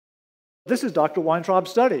This is Dr.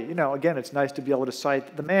 Weintraub's study. Again, it's nice to be able to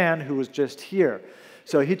cite the man who was just here.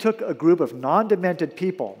 So he took a group of non-demented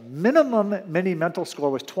people. Minimum mini mental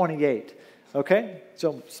score was 28. Okay?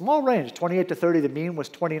 So small range, 28 to 30. The mean was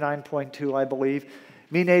 29.2, I believe.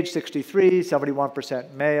 Mean age 63,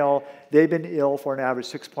 71% male. They've been ill for an average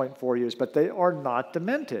 6.4 years, but they are not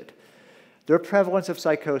demented. Their prevalence of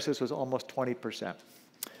psychosis was almost 20%.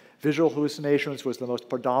 Visual hallucinations was the most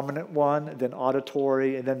predominant one, then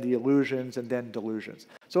auditory, and then the illusions, and then delusions.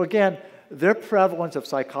 So again, their prevalence of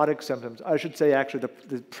psychotic symptoms, I should say actually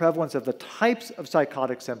the prevalence of the types of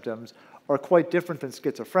psychotic symptoms are quite different than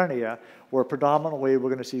schizophrenia, where predominantly we're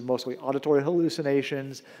going to see mostly auditory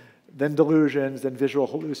hallucinations, then delusions, then visual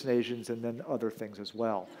hallucinations, and then other things as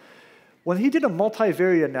well. When he did a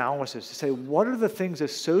multivariate analysis to say what are the things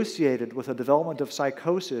associated with the development of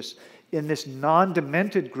psychosis in this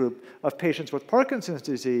non-demented group of patients with Parkinson's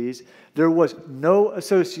disease, there was no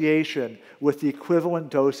association with the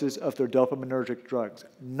equivalent doses of their dopaminergic drugs.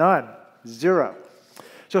 None. Zero.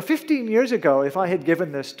 So 15 years ago, if I had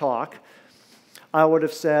given this talk, I would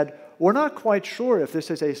have said, we're not quite sure if this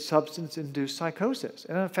is a substance-induced psychosis.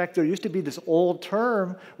 And in fact, there used to be this old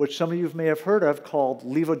term, which some of you may have heard of, called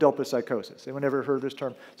levodopa-psychosis. Anyone ever heard this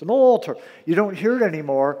term? It's an old term. You don't hear it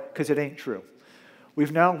anymore because it ain't true.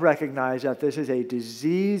 We've now recognized that this is a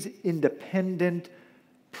disease-independent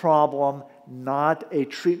problem, not a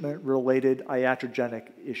treatment-related iatrogenic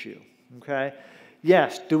issue. Okay?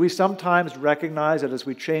 Yes, do we sometimes recognize that as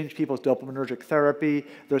we change people's dopaminergic therapy,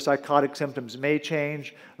 their psychotic symptoms may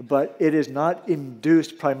change, but it is not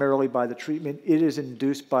induced primarily by the treatment, it is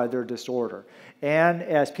induced by their disorder. And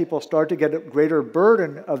as people start to get a greater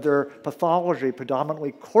burden of their pathology,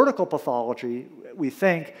 predominantly cortical pathology, we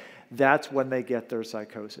think that's when they get their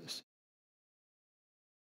psychosis.